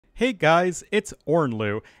Hey guys, it's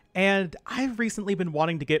Ornlu, and I've recently been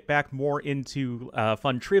wanting to get back more into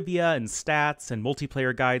fun trivia and stats and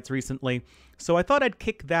multiplayer guides recently, so I thought I'd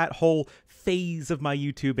kick that whole phase of my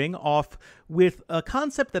YouTubing off with a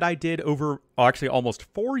concept that I did over, actually almost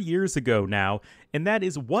 4 years ago now, and that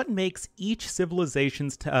is what makes each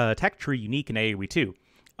civilization's tech tree unique in AoE2.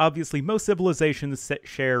 Obviously, most civilizations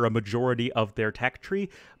share a majority of their tech tree,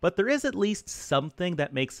 but there is at least something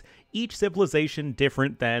that makes each civilization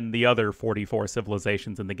different than the other 44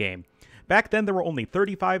 civilizations in the game. Back then, there were only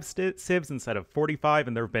 35 civs instead of 45,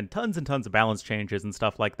 and there have been tons and tons of balance changes and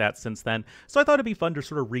stuff like that since then, so I thought it'd be fun to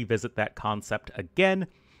sort of revisit that concept again.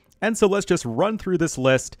 And so let's just run through this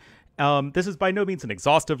list. This is by no means an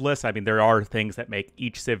exhaustive list. I mean, there are things that make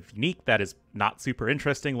each civ unique that is not super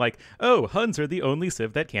interesting, like, oh, Huns are the only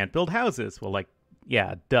civ that can't build houses. Well, like,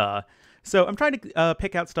 yeah, duh. So I'm trying to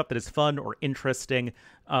pick out stuff that is fun or interesting.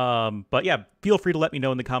 But yeah, feel free to let me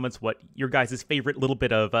know in the comments what your guys' favorite little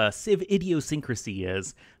bit of civ idiosyncrasy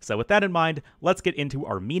is. So with that in mind, let's get into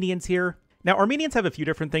Armenians here. Now, Armenians have a few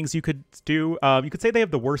different things you could do. You could say they have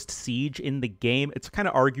the worst siege in the game. It's kind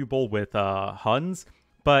of arguable with Huns.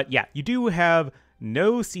 But yeah, you do have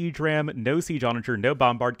no siege ram, no siege onager, no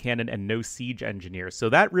bombard cannon, and no siege engineers. So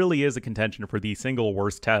that really is a contention for the single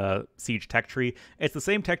worst siege tech tree. It's the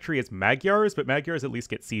same tech tree as Magyars, but Magyars at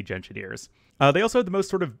least get siege engineers. They also have the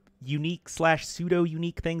most sort of unique /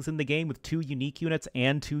 pseudo-unique things in the game with 2 unique units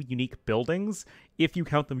and 2 unique buildings, if you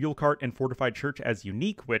count the mule cart and fortified church as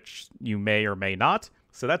unique, which you may or may not.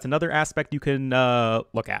 So that's another aspect you can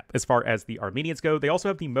look at as far as the Armenians go. They also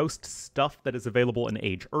have the most stuff that is available in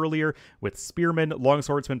Age Earlier, with Spearmen,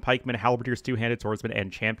 Longswordsman, Pikemen, Halberdiers, Two-Handed Swordsman,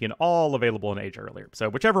 and Champion all available in Age Earlier. So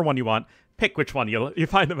whichever one you want, pick which one you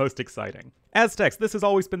find the most exciting. Aztecs, this has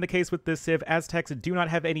always been the case with this civ. Aztecs do not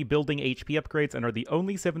have any building HP upgrades and are the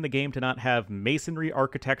only civ in the game to not have masonry,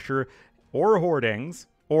 architecture, or hoardings,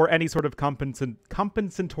 or any sort of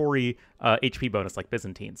compensatory HP bonus like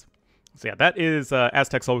Byzantines. So yeah, that is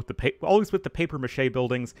Aztecs always with the papier-mâché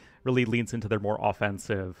buildings, really leans into their more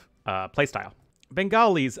offensive playstyle.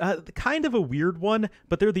 Bengalis, kind of a weird one,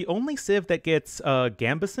 but they're the only civ that gets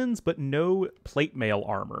gambesons, but no plate mail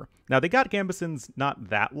armor. Now, they got gambesons not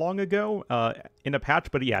that long ago in a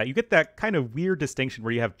patch, but yeah, you get that kind of weird distinction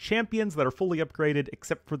where you have champions that are fully upgraded,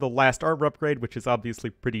 except for the last armor upgrade, which is obviously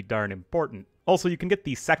pretty darn important. Also, you can get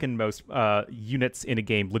the second most units in a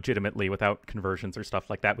game legitimately without conversions or stuff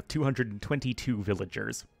like that, with 222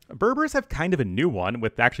 villagers. Berbers have kind of a new one,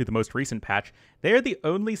 with actually the most recent patch. They are the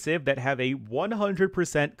only civ that have a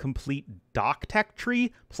 100% complete dock tech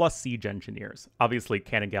tree plus siege engineers. Obviously,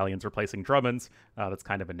 cannon galleons replacing Drummonds. That's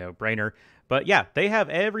kind of a no-brainer. But yeah, they have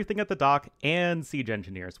everything at the dock and siege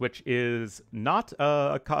engineers, which is not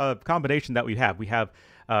a combination that we have. We have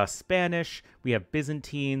Spanish, we have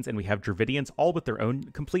Byzantines, and we have Dravidians, all with their own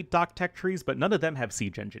complete dock tech trees, but none of them have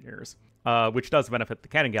siege engineers, which does benefit the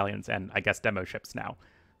cannon galleons and, I guess, demo ships now.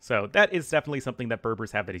 So that is definitely something that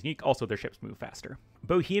Berbers have that is unique. Also, their ships move faster.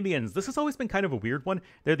 Bohemians, this has always been kind of a weird one.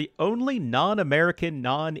 They're the only non-American,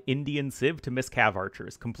 non-Indian civ to miss cav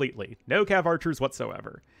archers completely. No cav archers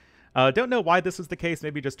whatsoever. Don't know why this is the case,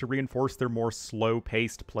 maybe just to reinforce their more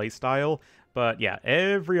slow-paced playstyle. But yeah,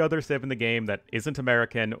 every other civ in the game that isn't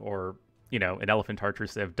American or, you know, an Elephant Archer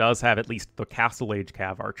civ does have at least the Castle Age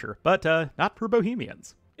cav archer, but not for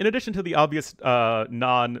Bohemians. In addition to the obvious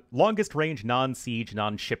longest range, non-siege,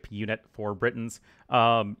 non-ship unit for Britons,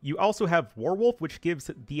 you also have Warwolf, which gives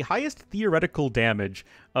the highest theoretical damage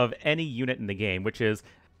of any unit in the game, which is,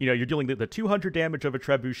 you know, you're dealing with the 200 damage of a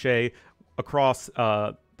trebuchet across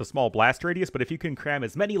the small blast radius, but if you can cram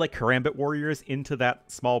as many like Karambit warriors into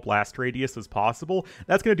that small blast radius as possible,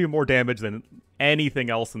 that's going to do more damage than anything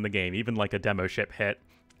else in the game, even like a demo ship hit.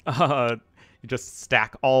 You just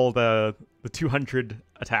stack all the 200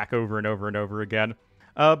 attack over and over and over again.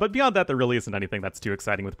 But beyond that, there really isn't anything that's too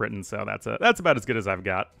exciting with Britain, so that's about as good as I've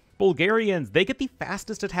got. Bulgarians, they get the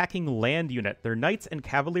fastest attacking land unit. Their knights and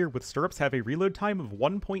cavalier with stirrups have a reload time of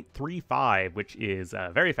 1.35, which is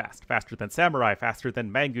very fast. Faster than samurai, faster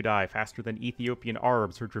than Mangudai, faster than Ethiopian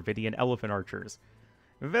Arabs or Dravidian elephant archers.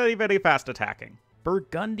 Very, very fast attacking.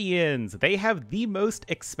 Burgundians, they have the most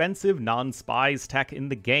expensive non-spies tech in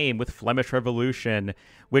the game with Flemish Revolution,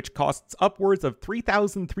 which costs upwards of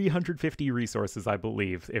 3,350 resources, I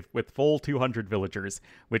believe, with full 200 villagers,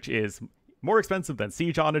 which is More expensive than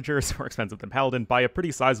Siege Onagers, more expensive than Paladin by a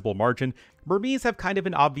pretty sizable margin. Burmese have kind of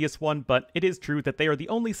an obvious one, but it is true that they are the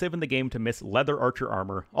only civ in the game to miss leather archer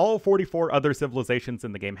armor. All 44 other civilizations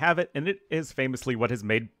in the game have it, and it is famously what has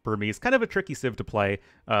made Burmese kind of a tricky civ to play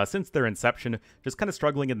since their inception, just kind of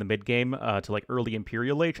struggling in the mid-game to like early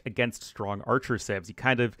Imperial Age against strong archer civs. You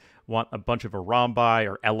kind of want a bunch of Arambai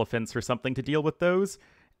or elephants or something to deal with those.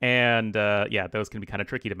 And yeah, those can be kind of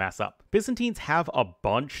tricky to mass up. Byzantines have a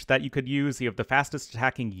bunch that you could use. You have the fastest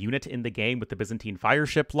attacking unit in the game with the Byzantine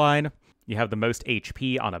Fireship line. You have the most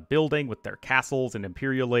HP on a building with their castles in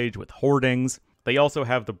Imperial Age with hoardings. They also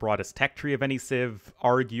have the broadest tech tree of any civ,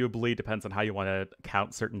 arguably, depends on how you want to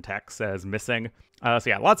count certain techs as missing. So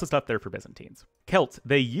yeah, lots of stuff there for Byzantines. Celts,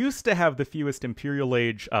 they used to have the fewest Imperial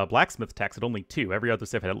Age blacksmith techs at only 2. Every other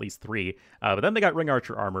civ had at least 3. But then they got ring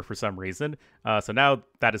archer armor for some reason. So now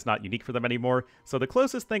that is not unique for them anymore. So the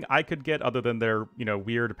closest thing I could get, other than their,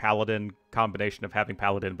 weird paladin combination of having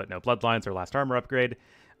paladin but no bloodlines or last armor upgrade,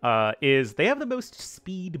 is they have the most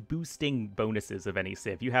speed boosting bonuses of any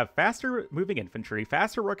civ. You have faster moving infantry,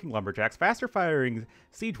 faster working lumberjacks, faster firing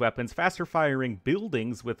siege weapons, faster firing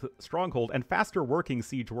buildings with stronghold, and faster working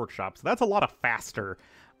siege workshops. So that's a lot of faster.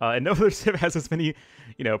 And no other civ has as many,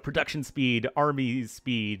 production speed, army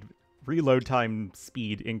speed, reload time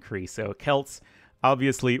speed increase. So Celts,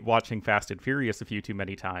 obviously watching Fast and Furious a few too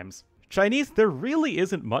many times. Chinese, there really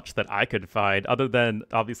isn't much that I could find, other than,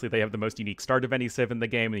 obviously, they have the most unique start of any civ in the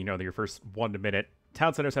game, and, your first 1 minute.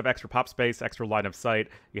 Town centers have extra pop space, extra line of sight.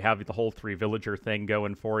 You have the whole 3 villager thing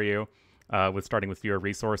going for you, with starting with fewer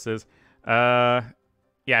resources. Yeah,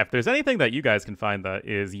 if there's anything that you guys can find that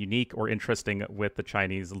is unique or interesting with the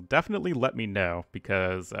Chinese, definitely let me know,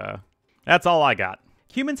 because that's all I got.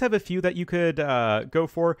 Humans have a few that you could go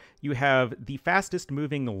for. You have the fastest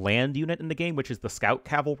moving land unit in the game, which is the Scout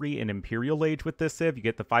Cavalry in Imperial Age with this civ. You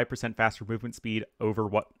get the 5% faster movement speed over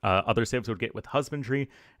what other civs would get with Husbandry.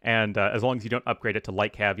 And as long as you don't upgrade it to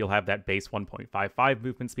Light Cav, you'll have that base 1.55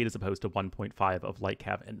 movement speed as opposed to 1.5 of Light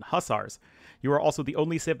Cav and Hussars. You are also the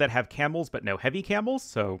only civ that have camels, but no heavy camels.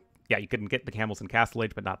 So yeah, you couldn't get the camels in Castle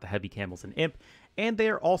Age, but not the heavy camels in Imp. And they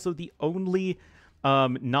are also the only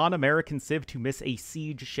non-American civ to miss a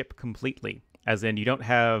siege ship completely, as in you don't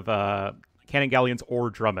have cannon galleons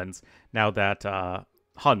or Drummonds. Now that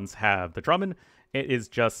Huns have the Drummond, it is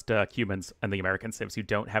just humans and the American civs who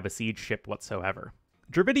don't have a siege ship whatsoever.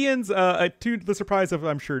 Dravidians, to the surprise of,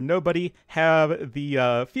 I'm sure, nobody, have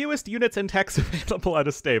the fewest units and techs available at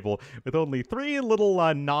a stable, with only 3 little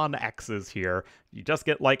non-X's here. You just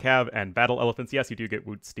get Light Cav and Battle Elephants. Yes, you do get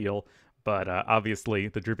Woot Steel, but obviously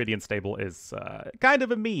the Dravidian stable is kind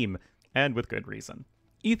of a meme, and with good reason.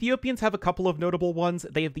 Ethiopians have a couple of notable ones.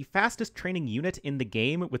 They have the fastest training unit in the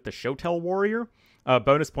game with the Shotel Warrior.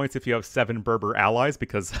 Bonus points if you have 7 Berber allies,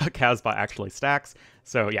 because Casbah actually stacks.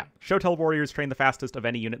 So yeah, Shotel Warriors train the fastest of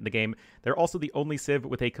any unit in the game. They're also the only civ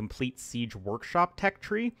with a complete siege workshop tech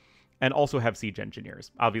tree, and also have siege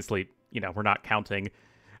engineers. Obviously, we're not counting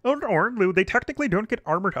Ornlu, they technically don't get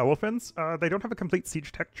armored elephants. They don't have a complete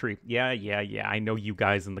siege tech tree. Yeah, I know you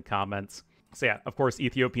guys in the comments. So yeah, of course,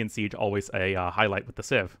 Ethiopian Siege, always a highlight with the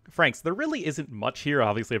civ. Franks, there really isn't much here,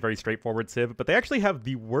 obviously a very straightforward civ, but they actually have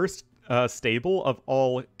the worst stable of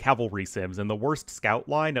all cavalry civs, and the worst scout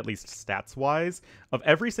line, at least stats-wise, of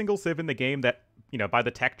every single civ in the game that, by the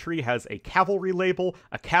tech tree has a cavalry label,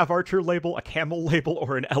 a cav archer label, a camel label,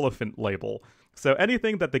 or an elephant label. So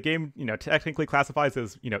anything that the game, technically classifies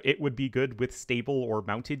as, it would be good with stable or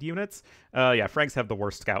mounted units, yeah, Franks have the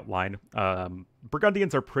worst scout line.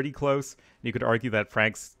 Burgundians are pretty close. You could argue that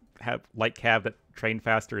Franks have Light Cav that train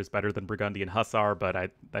faster is better than Burgundian Hussar, but I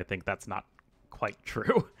think that's not quite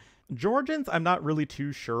true. Georgians, I'm not really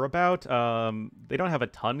too sure about. They don't have a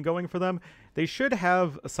ton going for them. They should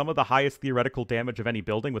have some of the highest theoretical damage of any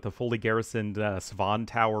building with a fully garrisoned Svan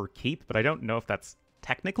Tower keep, but I don't know if that's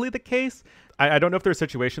technically the case. I don't know if there are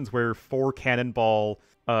situations where 4 cannonball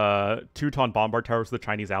Teuton bombard towers with the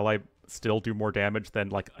Chinese ally still do more damage than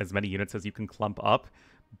like as many units as you can clump up,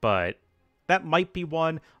 but that might be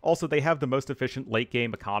one. Also, they have the most efficient late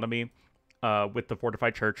game economy with the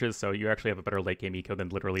fortified churches, so you actually have a better late game eco than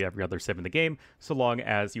literally every other civ in the game, so long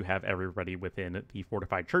as you have everybody within the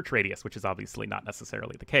fortified church radius, which is obviously not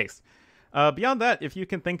necessarily the case. Beyond that, if you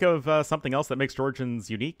can think of something else that makes Georgians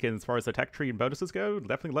unique as far as the tech tree and bonuses go,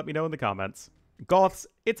 definitely let me know in the comments. Goths,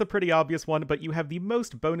 it's a pretty obvious one, but you have the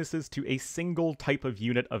most bonuses to a single type of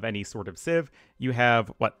unit of any sort of civ. You have,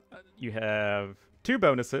 You have 2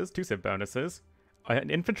 civ bonuses, an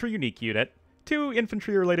infantry unique unit, 2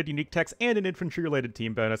 infantry-related unique techs, and an infantry-related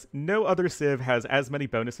team bonus. No other civ has as many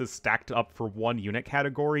bonuses stacked up for one unit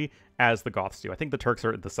category as the Goths do. I think the Turks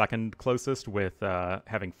are the second closest with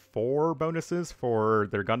having 4 bonuses for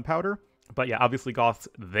their gunpowder. But yeah, obviously Goths,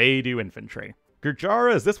 they do infantry.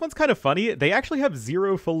 Gujaras, this one's kind of funny. They actually have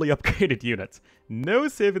 0 fully upgraded units. No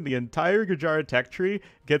civ in the entire Gujara tech tree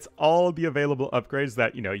gets all the available upgrades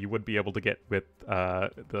that, you would be able to get with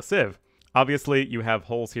the civ. Obviously, you have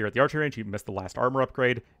holes here at the archery range. You missed the last armor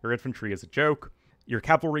upgrade. Your infantry is a joke. Your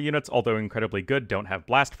cavalry units, although incredibly good, don't have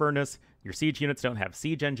blast furnace. Your siege units don't have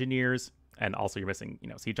siege engineers. And also you're missing,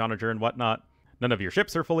 siege onager and whatnot. None of your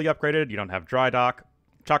ships are fully upgraded. You don't have dry dock.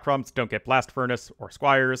 Chakrams don't get blast furnace or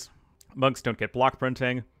squires. Monks don't get block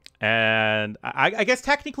printing. And I guess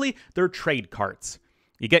technically they're trade carts.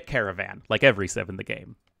 You get caravan, like every civ in the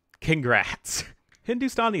game. Congrats.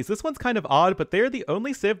 Hindustanis, this one's kind of odd, but they're the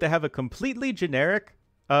only civ that have a completely generic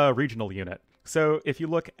regional unit. So if you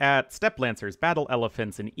look at Steppe Lancers, Battle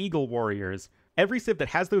Elephants, and Eagle Warriors, every civ that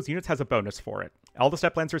has those units has a bonus for it. All the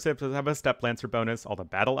Steppe Lancer civs have a Steppe Lancer bonus, all the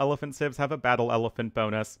Battle Elephant civs have a Battle Elephant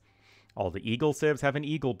bonus, all the Eagle civs have an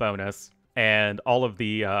Eagle bonus, and all of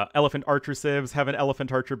the Elephant Archer civs have an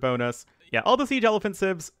Elephant Archer bonus. Yeah, all the Siege Elephant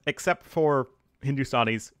civs, except for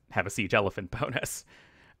Hindustanis, have a Siege Elephant bonus.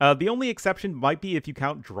 The only exception might be if you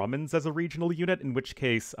count Drummonds as a regional unit, in which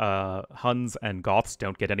case Huns and Goths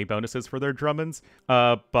don't get any bonuses for their Drummonds,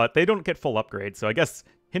 but they don't get full upgrades, so I guess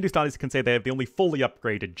Hindustanis can say they have the only fully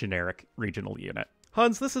upgraded generic regional unit.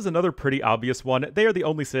 Huns, this is another pretty obvious one. They are the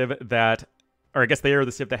only civ that, or I guess they are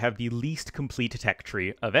the civ that have the least complete tech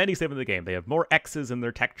tree of any civ in the game. They have more X's in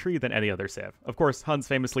their tech tree than any other civ. Of course, Huns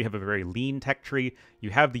famously have a very lean tech tree. You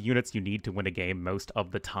have the units you need to win a game most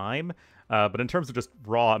of the time, but in terms of just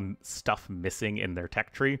raw stuff missing in their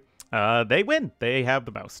tech tree, they win. They have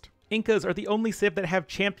the most. Incas are the only civ that have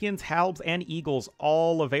champions, halbs, and eagles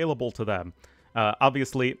all available to them.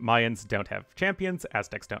 Obviously, Mayans don't have champions,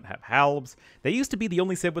 Aztecs don't have halbs. They used to be the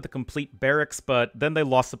only civ with a complete barracks, but then they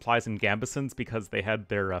lost supplies in Gambesons because they had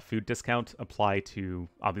their food discount apply to,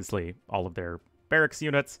 obviously, all of their barracks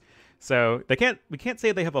units. So we can't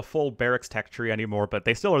say they have a full barracks tech tree anymore, but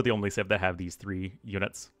they still are the only civ that have these 3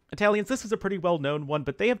 units. Italians, this is a pretty well-known one,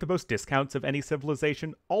 but they have the most discounts of any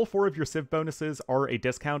civilization. All 4 of your civ bonuses are a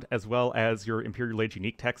discount, as well as your Imperial Age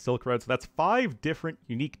unique tech Silk Road, so that's 5 different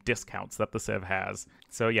unique discounts that the civ has.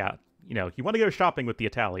 So yeah, you want to go shopping with the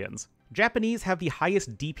Italians. Japanese have the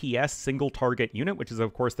highest DPS single target unit, which is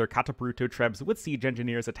of course their Catapulto Trebs with siege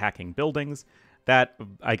engineers attacking buildings. That,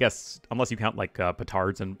 I guess, unless you count like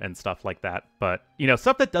petards and stuff like that, but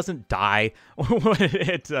stuff that doesn't die when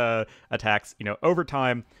it attacks, over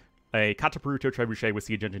time, a Catapulto Trebuchet with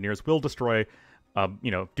siege engineers will destroy,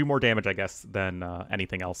 do more damage, I guess, than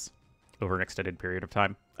anything else over an extended period of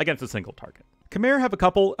time against a single target. Khmer have a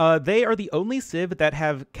couple. They are the only civ that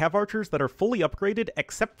have Cav Archers that are fully upgraded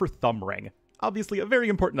except for Thumb Ring. Obviously a very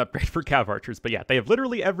important upgrade for Cav Archers, but yeah, they have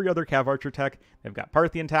literally every other Cav Archer tech. They've got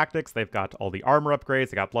Parthian Tactics, they've got all the armor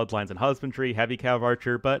upgrades, they got Bloodlines and Husbandry, Heavy Cav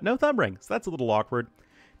Archer, but no Thumb Ring, so that's a little awkward.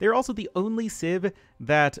 They're also the only civ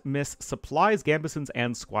that miss Supplies, Gambesons,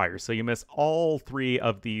 and Squires, so you miss all 3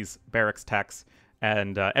 of these barracks techs,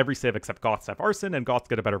 and every civ except Goths have Arson, and Goths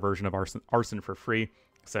get a better version of Arson for free.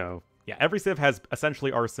 So yeah, every civ has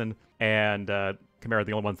essentially Arson, and Khmer are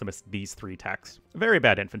the only ones that miss these 3 techs. Very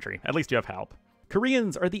bad infantry. At least you have help.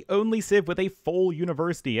 Koreans are the only civ with a full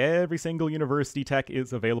university. Every single university tech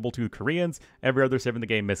is available to Koreans. Every other civ in the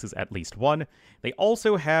game misses at least 1. They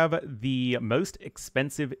also have the most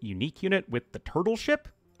expensive unique unit with the turtle ship.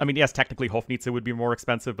 I mean, yes, technically Hofnitze would be more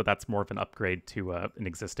expensive, but that's more of an upgrade to an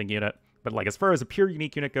existing unit. But like as far as a pure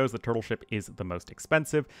unique unit goes, the turtle ship is the most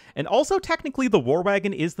expensive. And also technically the war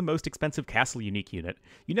wagon is the most expensive castle unique unit.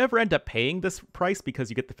 You never end up paying this price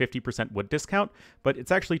because you get the 50% wood discount, but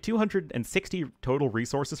it's actually 260 total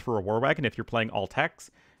resources for a war wagon if you're playing all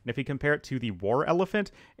techs. And if you compare it to the war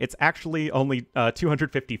elephant, it's actually only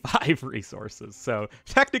 255 resources. So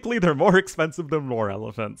technically they're more expensive than war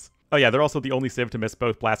elephants. Oh yeah, they're also the only civ to miss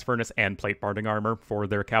both blast furnace and plate barding armor for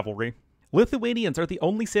their cavalry. Lithuanians are the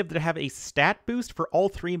only civ that have a stat boost for all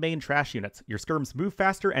 3 main trash units. Your skirms move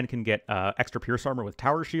faster and can get extra pierce armor with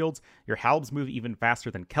tower shields. Your halbs move even faster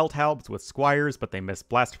than Celt halbs with squires, but they miss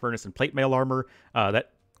blast furnace and plate mail armor.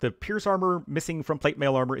 The pierce armor missing from plate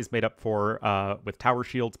mail armor is made up for with tower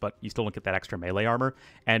shields, but you still don't get that extra melee armor.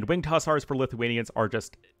 And winged hussars for Lithuanians are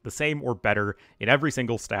just the same or better in every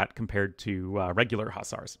single stat compared to regular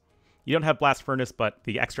hussars. You don't have blast furnace, but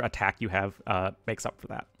the extra attack you have makes up for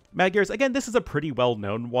that. Magyars, again, this is a pretty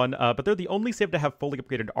well-known one, but they're the only civ to have fully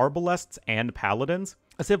upgraded arbalests and paladins.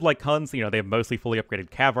 A civ like Huns, they have mostly fully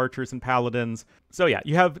upgraded cav archers and paladins. So yeah,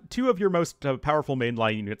 you have two of your most powerful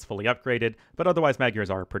mainline units fully upgraded, but otherwise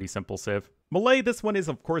Magyars are a pretty simple civ. Malay, this one is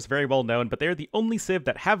of course very well known, but they're the only civ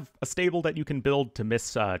that have a stable that you can build to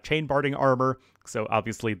miss chain barding armor, so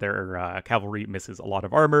obviously their cavalry misses a lot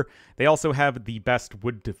of armor. They also have the best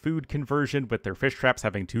wood to food conversion, with their fish traps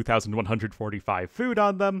having 2,145 food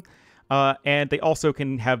on them. And they also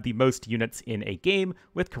can have the most units in a game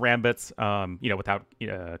with karambits,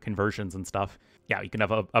 without conversions and stuff. Yeah, you can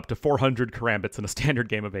have up to 400 karambits in a standard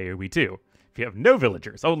game of AoE2. If you have no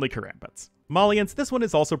villagers, only karambits. Malians, this one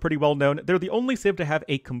is also pretty well known. They're the only civ to have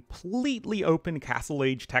a completely open Castle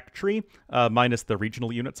Age tech tree, minus the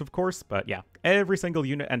regional units, of course. But yeah, every single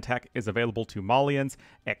unit and tech is available to Malians,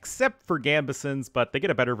 except for Gambesons, but they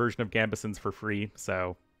get a better version of Gambesons for free,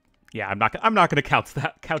 so yeah, I'm not going to count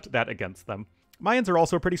that against them. Mayans are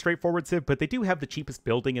also a pretty straightforward civ, but they do have the cheapest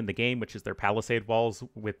building in the game, which is their palisade walls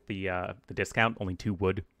with the discount, only 2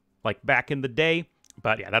 wood, like back in the day.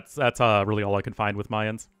 But yeah, that's really all I can find with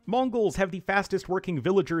Mayans. Mongols have the fastest working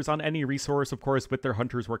villagers on any resource, of course, with their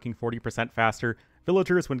hunters working 40% faster.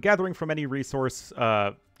 Villagers, when gathering from any resource,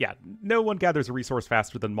 no one gathers a resource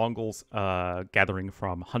faster than Mongols gathering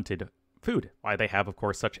from hunted food. Why they have, of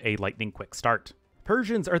course, such a lightning quick start.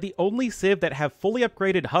 Persians are the only civ that have fully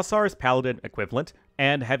upgraded Hussars, Paladin equivalent,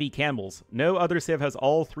 and heavy camels. No other civ has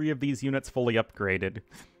all 3 of these units fully upgraded.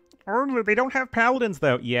 Ornlu, they don't have paladins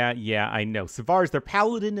though. Yeah, I know. Civs, they're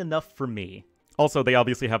paladin enough for me. Also, they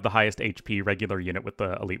obviously have the highest HP regular unit with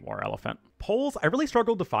the Elite War Elephant. Poles, I really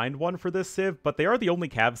struggled to find one for this civ, but they are the only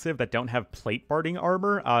cav civ that don't have plate barding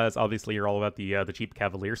armor, as obviously you're all about the cheap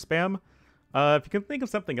cavalier spam. If you can think of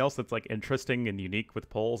something else that's like interesting and unique with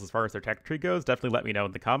Poles as far as their tech tree goes, definitely let me know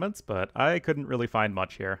in the comments, but I couldn't really find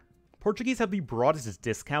much here. Portuguese have the broadest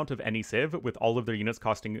discount of any civ, with all of their units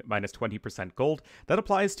costing minus 20% gold. That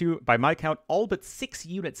applies to, by my count, all but 6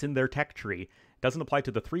 units in their tech tree. It doesn't apply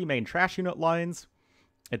to the 3 main trash unit lines.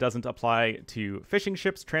 It doesn't apply to fishing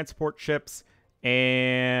ships, transport ships,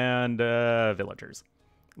 and villagers.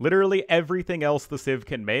 Literally everything else the civ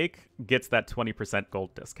can make gets that 20%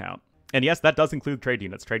 gold discount. And yes, that does include trade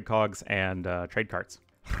units, trade cogs, and trade carts.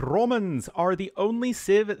 Romans are the only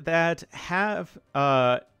civ that have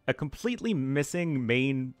a completely missing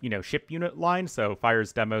main, ship unit line, so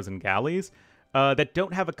fires, demos, and galleys, that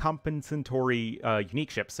don't have a compensatory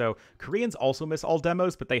unique ship. So Koreans also miss all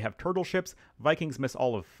demos, but they have turtle ships. Vikings miss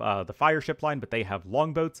all of the fire ship line, but they have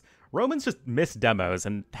longboats. Romans just miss demos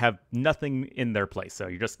and have nothing in their place. So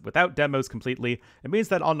you're just without demos completely. It means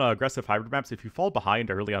that on aggressive hybrid maps, if you fall behind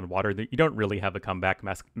early on water, you don't really have a comeback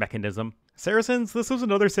mechanism. Saracens, this was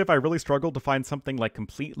another civ I really struggled to find something like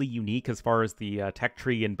completely unique as far as the tech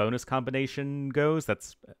tree and bonus combination goes.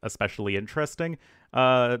 That's especially interesting.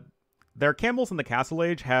 Their camels in the Castle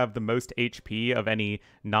Age have the most HP of any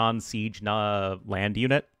non-siege land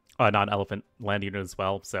unit, non-elephant land unit as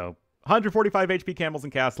well. So 145 HP camels in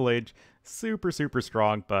Castle Age, super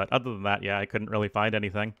strong. But other than that, yeah, I couldn't really find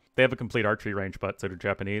anything. They have a complete archery range, but so do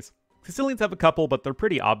Japanese. Sicilians have a couple, but they're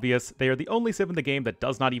pretty obvious. They are the only civ in the game that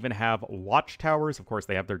does not even have watchtowers. Of course,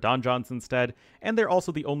 they have their donjons instead. And they're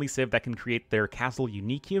also the only civ that can create their castle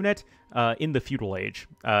unique unit in the feudal age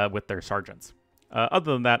with their sergeants.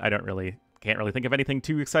 Other than that, can't really think of anything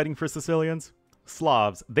too exciting for Sicilians.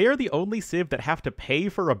 Slavs, they are the only civ that have to pay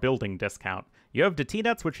for a building discount. You have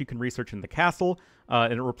Detinets, which you can research in the castle,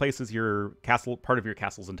 and it replaces your castle, part of your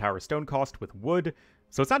castle's entire stone cost with wood.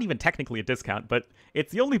 So it's not even technically a discount, but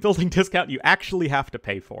it's the only building discount you actually have to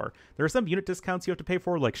pay for. There are some unit discounts you have to pay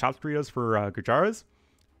for, like Kshatriyas for Gujaras,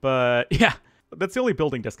 but yeah, that's the only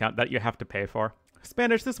building discount that you have to pay for.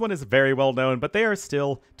 Spanish, this one is very well known, but they are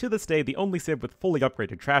still, to this day, the only civ with fully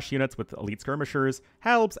upgraded trash units with elite skirmishers,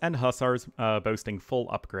 halbs, and hussars boasting full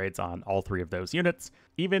upgrades on all 3 of those units.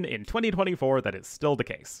 Even in 2024, that is still the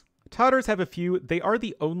case. Tatars have a few. They are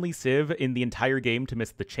the only civ in the entire game to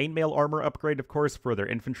miss the chainmail armor upgrade, of course, for their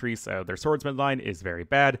infantry, so their swordsman line is very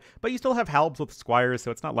bad, but you still have halbs with squires,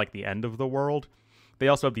 so it's not like the end of the world. They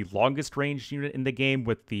also have the longest ranged unit in the game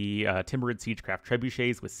with the Timurid Siegecraft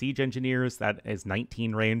Trebuchets with siege engineers. That is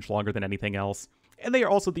 19 range, longer than anything else. And they are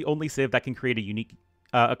also the only civ that can create a unique,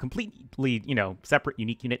 a completely, separate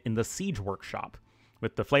unique unit in the Siege Workshop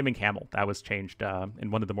with the Flaming Camel. That was changed in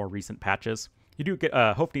one of the more recent patches. You do get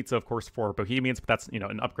Hofnitsa, of course, for Bohemians, but that's,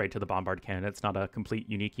 an upgrade to the Bombard Cannon. It's not a complete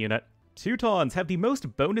unique unit. Teutons have the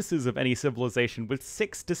most bonuses of any civilization, with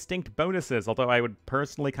 6 distinct bonuses, although I would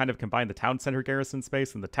personally kind of combine the town center garrison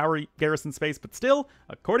space and the tower garrison space, but still,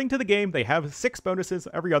 according to the game, they have 6 bonuses.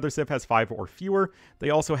 Every other civ has 5 or fewer. They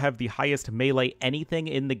also have the highest melee anything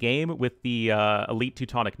in the game with the Elite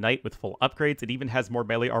Teutonic Knight with full upgrades. It even has more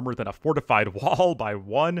melee armor than a fortified wall by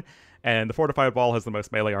 1, and the fortified wall has the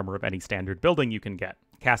most melee armor of any standard building you can get.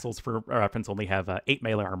 Castles, for reference, only have 8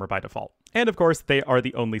 melee armor by default. And of course, they are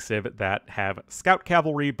the only civ that have scout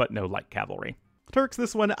cavalry, but no light cavalry. Turks,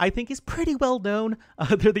 this one, I think is pretty well known.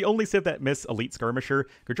 They're the only civ that miss Elite Skirmisher.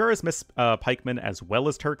 Gujaras miss Pikemen as well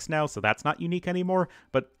as Turks now, so that's not unique anymore,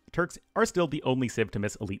 but Turks are still the only civ to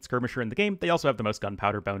miss Elite Skirmisher in the game. They also have the most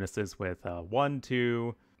gunpowder bonuses with 1,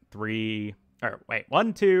 2, 3... Or wait,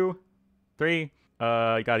 1, 2, 3. You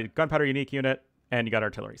got a gunpowder unique unit, and you got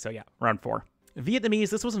artillery, so yeah, round 4. Vietnamese,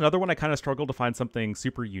 this was another one I kind of struggled to find something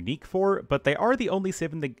super unique for, but they are the only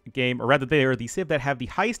civ in the game, or rather they are the civ that have the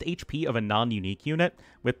highest HP of a non-unique unit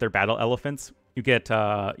with their battle elephants. You get,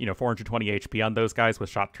 420 HP on those guys with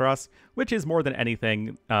shot truss, which is more than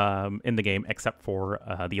anything in the game except for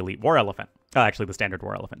the elite war elephant. Actually, the standard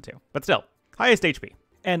war elephant too, but still, highest HP.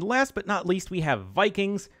 And last but not least, we have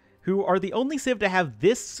Vikings, who are the only civ to have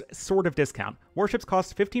this sort of discount. Warships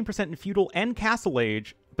cost 15% in feudal and castle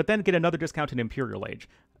age, but then get another discount in Imperial Age.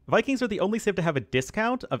 Vikings are the only civ to have a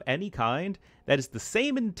discount of any kind that is the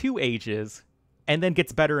same in 2 ages, and then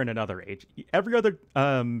gets better in another age. Every other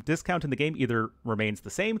discount in the game either remains the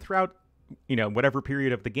same throughout, whatever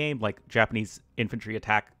period of the game, like Japanese infantry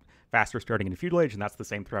attack faster starting in Feudal Age, and that's the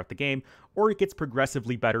same throughout the game, or it gets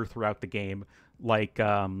progressively better throughout the game, like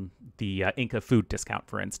the Inca food discount,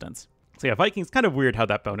 for instance. So yeah, Vikings, kind of weird how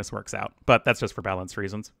that bonus works out, but that's just for balance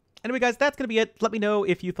reasons. Anyway, guys, that's going to be it. Let me know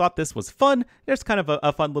if you thought this was fun. There's kind of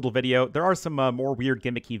a fun little video. There are some more weird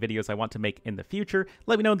gimmicky videos I want to make in the future.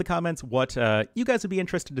 Let me know in the comments what you guys would be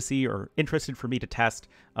interested to see or interested for me to test.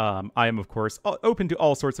 I am, of course, open to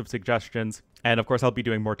all sorts of suggestions. And, of course, I'll be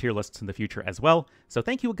doing more tier lists in the future as well. So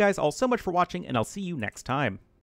thank you guys all so much for watching, and I'll see you next time.